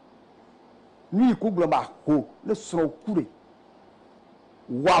awo ni ko gbo ma ho le sro kure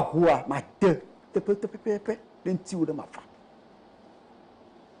wa hoa ma de te den ti wo de ma fa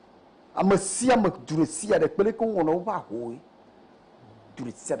amasia ma duresia de pele ko wono ba ho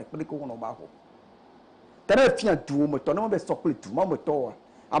duresia de pele ko wono ba ho tare fia duo mo to no be so pele tu ma mo to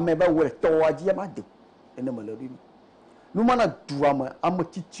ame ba wo to aji ma de ene ma le ri nu mana duwa ma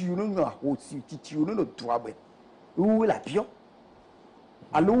amotiti no nya ho si titi no no duwa be u la bio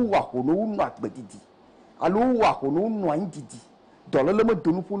alu wa ho no nu agbedidi alu wa ho no nu andidi dole le mo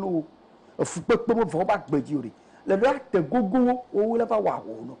donu fu no fu pepe mo vo ba gbedi ori le lo ate gogo o le ba wa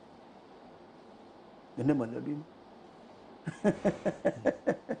ho no ene ma le ri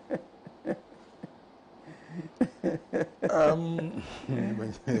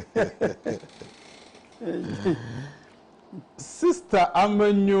Sister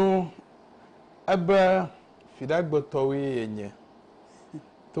Amenyo ebe fidagbotowe yenye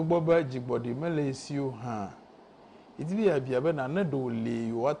to boba jigbodi melesiu ha idibi abia be na nedo le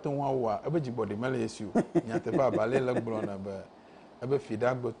yo atonwa wa ebe jigbodi melesiu nyatefa bale lagbro na be ebe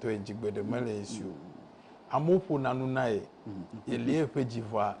fidagboto jigbodi melesiu amopo nanu nae ele efe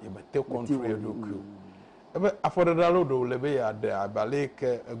jiva ebete control doku ebe afodadalo do lebe ya de abale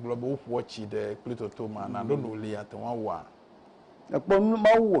ke global watch de plito ma na do no le atonwa wa akpom ma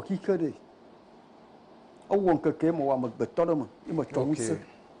wo kikere owo nkeke mo wa magbeto do mo imo chonse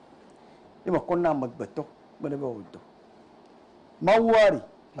imo konna magbeto bele be odo ma wari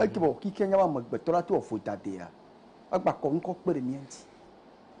akibo kikenya wa magbeto la to ofotade ya agba ko nko pere mi enti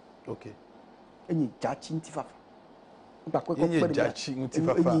okay enyi jachi nti fafa agba ko pere enyi jachi nti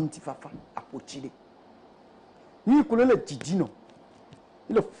fafa enyi nti fafa apochire ni kulele didino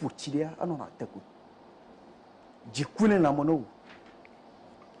ile fuchire ano na teku jikune na mono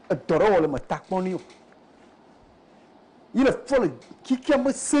adoro wala matakponi il faut le qui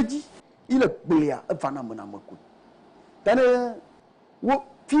me sedi il blia vana mona maku tane wo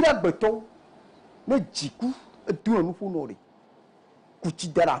fira beto ne jiku edu anu fu nori kuchi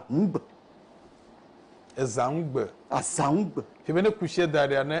dara ngbe ezangbe asangbe fi bene kuchi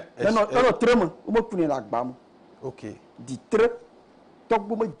dara ne no trema o mo kuni la gba mo okay di tre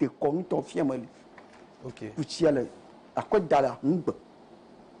togbo me de ko to fi amali okay kuchi ale akọ dara ngbe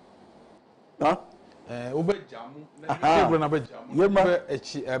ha obe jamu na na be jamu be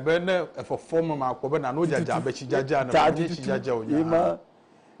echi ebe na efofom ma akobe na no jaja be chi jaja na be chi jaja onya yema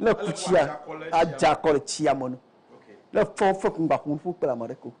le kuchia aja kole chia mono okay le fofo kun ba kun fu pela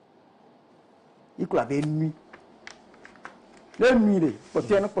mareko ikula be nuit le nuit le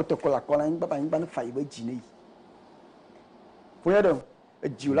pote na protocole akola ngba ba na fa ibe jine yi foyedo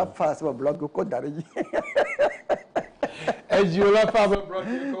ejula fa se ba blog ko dare yi ejula fa ba blog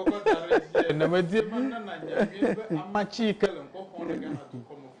ko dare yi na medie manna na nya be amachi kele ko ko na gana to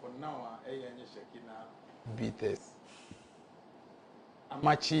come for now eyenye shekina bites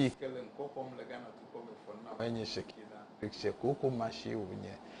amachi kele ko ko na gana to come for now eyenye shekina rikshe ko ko mashi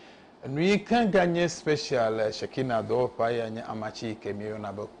unye nui kan ganye special shekina do pa yenye amachi kemiyo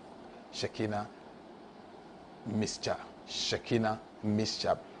na ba shekina mischa shekina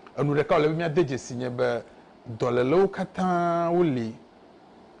mischa anu reka le mi adeje sinye be dolelo katan wuli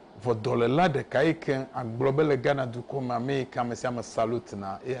vo dolela de kaiken aglobele Ghana du koma me kamesi am salute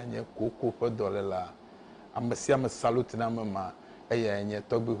na eyenye koko pe dolela amesi am salute na mama eyenye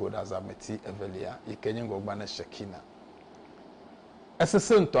togbi hodaza meti evelia ikenye ngogba na shekina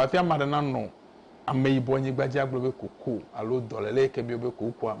esese nto afia madana no ameyibo nyi gbaja aglobe koko alo dolela ekemi obe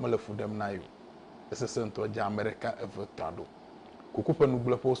koko amele fudem na yo esese nto ja America evotado koko pe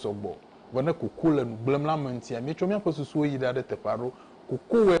nugbele po sogbo bona koko le nugbele la mentia mi chomia po susu yi da de teparo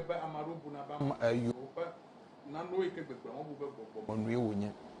koko we ba amaro bu na ba yoruba na no ike gbegbe won bu be gbogbo nu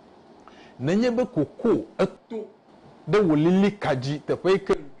ewonye nenye be koko eto de wolili kaji tepe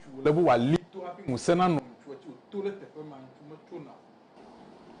ike nchu le bu walito abi musena no nchu ti to le tepe ma nchu meto na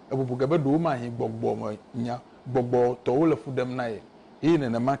ebubu gebe do ma hin gbogbo mo nya gbogbo to wo le fudem na ye yi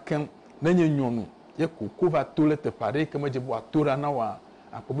ne ma ken nenye nyonu ye koko va to le tepare ke meje bu atora na wa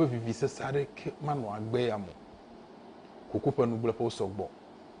akobe vivi se sare ke manu agbe ya mo koko panu gbele po sogbo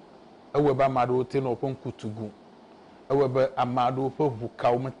ewe ba mado te no pon kutugu ewe be amado po buka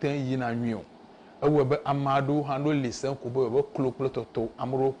o meten yi na nwio ewe be amado ha no lisen ko be kloklo toto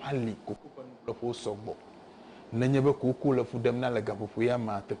amro pali koko panu gbele po sogbo nenye be koko le fudem na le gapopo ya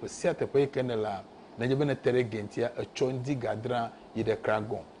ma te pesia te pe kenela nenye be na tere gentia e chondi gadra yi de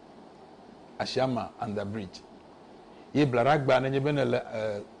kragon ashama under bridge ye blaragba nenye be na le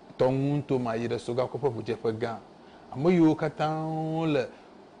tongunto ma yi de soga ko po buje pe gan amoyo katan le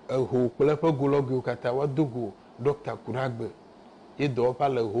ho kple pe gologo kata wadugo Dr. Kuragbe ye do pa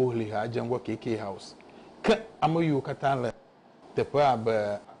le ho li ha jango keke house ke amoyo katan le tepe abe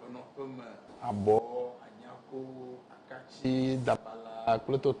abono pem abo anyako akachi dabala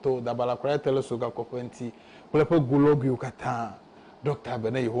klototo dabala kwa tele soga ko penti kple pe gologo kata Dr.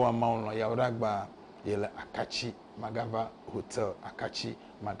 Bene Yeho amauno ya uragba yele akachi Magava Hotel Akachi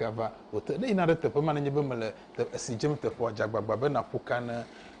Magava Hotel ne ina rete pe mananye be mele te sijem te fo jagbagba be na pukana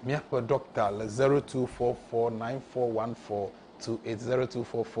mi apo doctor le 0244941428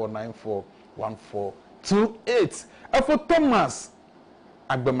 0244941428 afo Thomas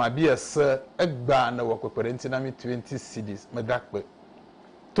agbamabi ese egba na wokwepere ntina mi 20 cedis medakpe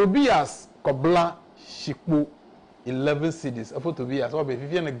Tobias Kobla Shikpo 11 cedis afo Tobias obe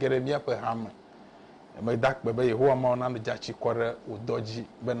fifie na geremia pe ham me dak bebe Yehowa ma ona no jachi kware odoji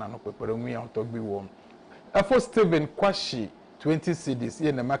be na no pepere nwi an to gbi wo efo Steven Kwashi 20 cedis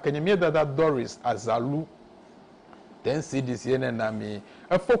ye na makanyemie dada Doris Azalu 10 cedis ye na mi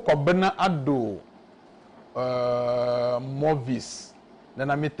efo Kobena Ado Movis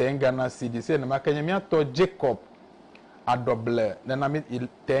na mi 10 Ghana cedis ye na makanyemie to Jacob Adoble na mi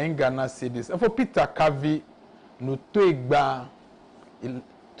 10 Ghana cedis efo Peter Kavi no to igba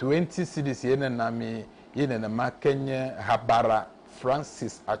 20 cedis ye na mi ye na makenye Habara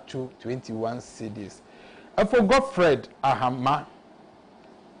Francis Achu 21 cedis efo Godfred Ahama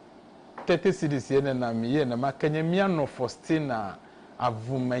 30 cedis ye na mi ye na makenye Miano Faustina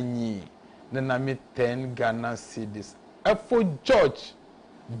Avumanyi na mi 10 Ghana cedis efo George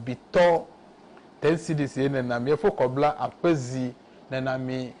Bito 10 cedis ye na mi efo Kobla Apezi na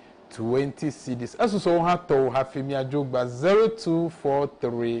mi 20 cedis asuso ha to ha femi ajogba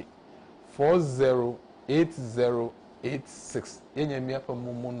 0243 408086 yenye mi afa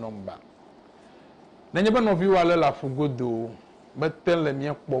mumu number na nyeba no view ala la fugodo betel le mi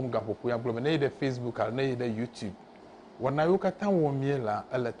akpom gapopo ya blo na ide Facebook al na ide YouTube wana yo kata wo mi la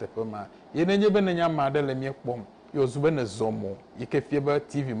ala tepema ye na nyeba na nyama de le mi akpom yo zube na zomo ye ke fie ba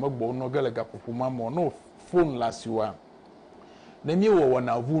TV magbo no gele gapopo ma mo no phone la siwa na mi wo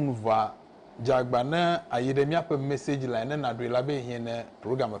wana vunva jagba na ayide mi ape message line na do la be hie na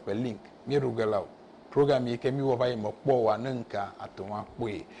program pe link mi rugala program yi ke mi wo vai mo kpo wa nka atonwa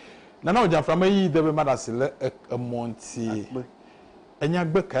kpoe na Ogyanframa yi de be madasile monti enya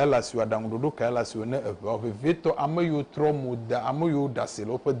gbe ka la si adandodo ka la si na veto amayo tromuda amayo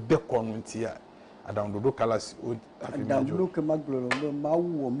dasile ope de konuntia adandodo ka la si afimi adandodo ke maglolo ma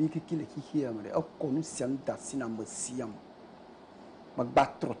wo mi kikile kiki amre okonu sian dasina masiam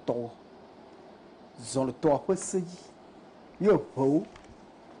magbatro to zon to apeseyi yo ho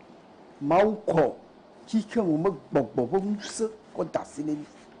mau ko kike mo magbogbo bo musa ko dasile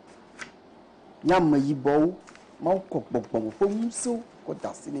nyam yibo mau ko gbogbo bo musa ko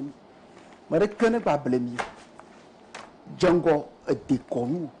dasile mare kene bablemi jango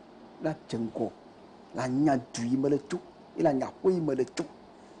edekonu la jango la nya dui meletu ila nya ko meletu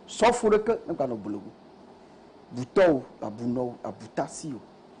so fureke na no bulugu buto abuno abutasio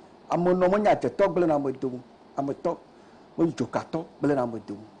amono mo nya teto gle na modu amoto mo jokato gle na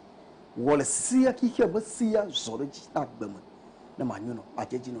modu wole sia kike ba sia zoroji na gbem na manyuno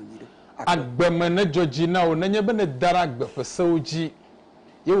ajeji no nyire agbem na joji na o na nye be ne dara gbefe sauji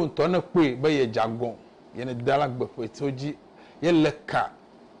ye wonto na pe be ye jagon ye ne dara gbefe sauji ye leka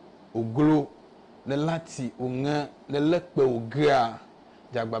oglo ne lati onga ne lekpe ogra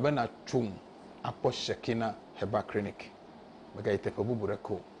jagba be na chum apo shekina heba clinic mega itefa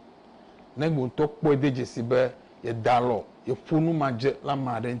bubureko na gbonto po deje sibe ye dalo ye funu maje la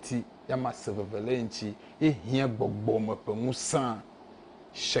madenti ya masevele nchi ye hia gbogbo mape musa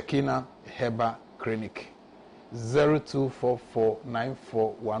shekina heba clinic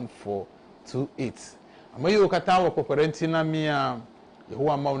 0244941428 amayo kata wo poparenti na mia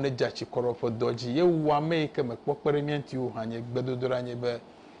Yehowa ma one jachi korofo doji Yehowa me ke me popare mianti o hanye gbedodora nye be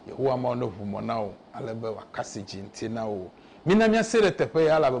Yehowa ma ono humona o alebe wakasiji ntina o mina mia sere tepe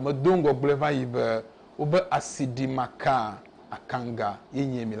ya ala be medongo gleva yibe obe asidi maka akanga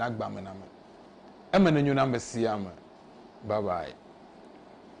yenye mi lagba mename emene nyuna mesia me bye bye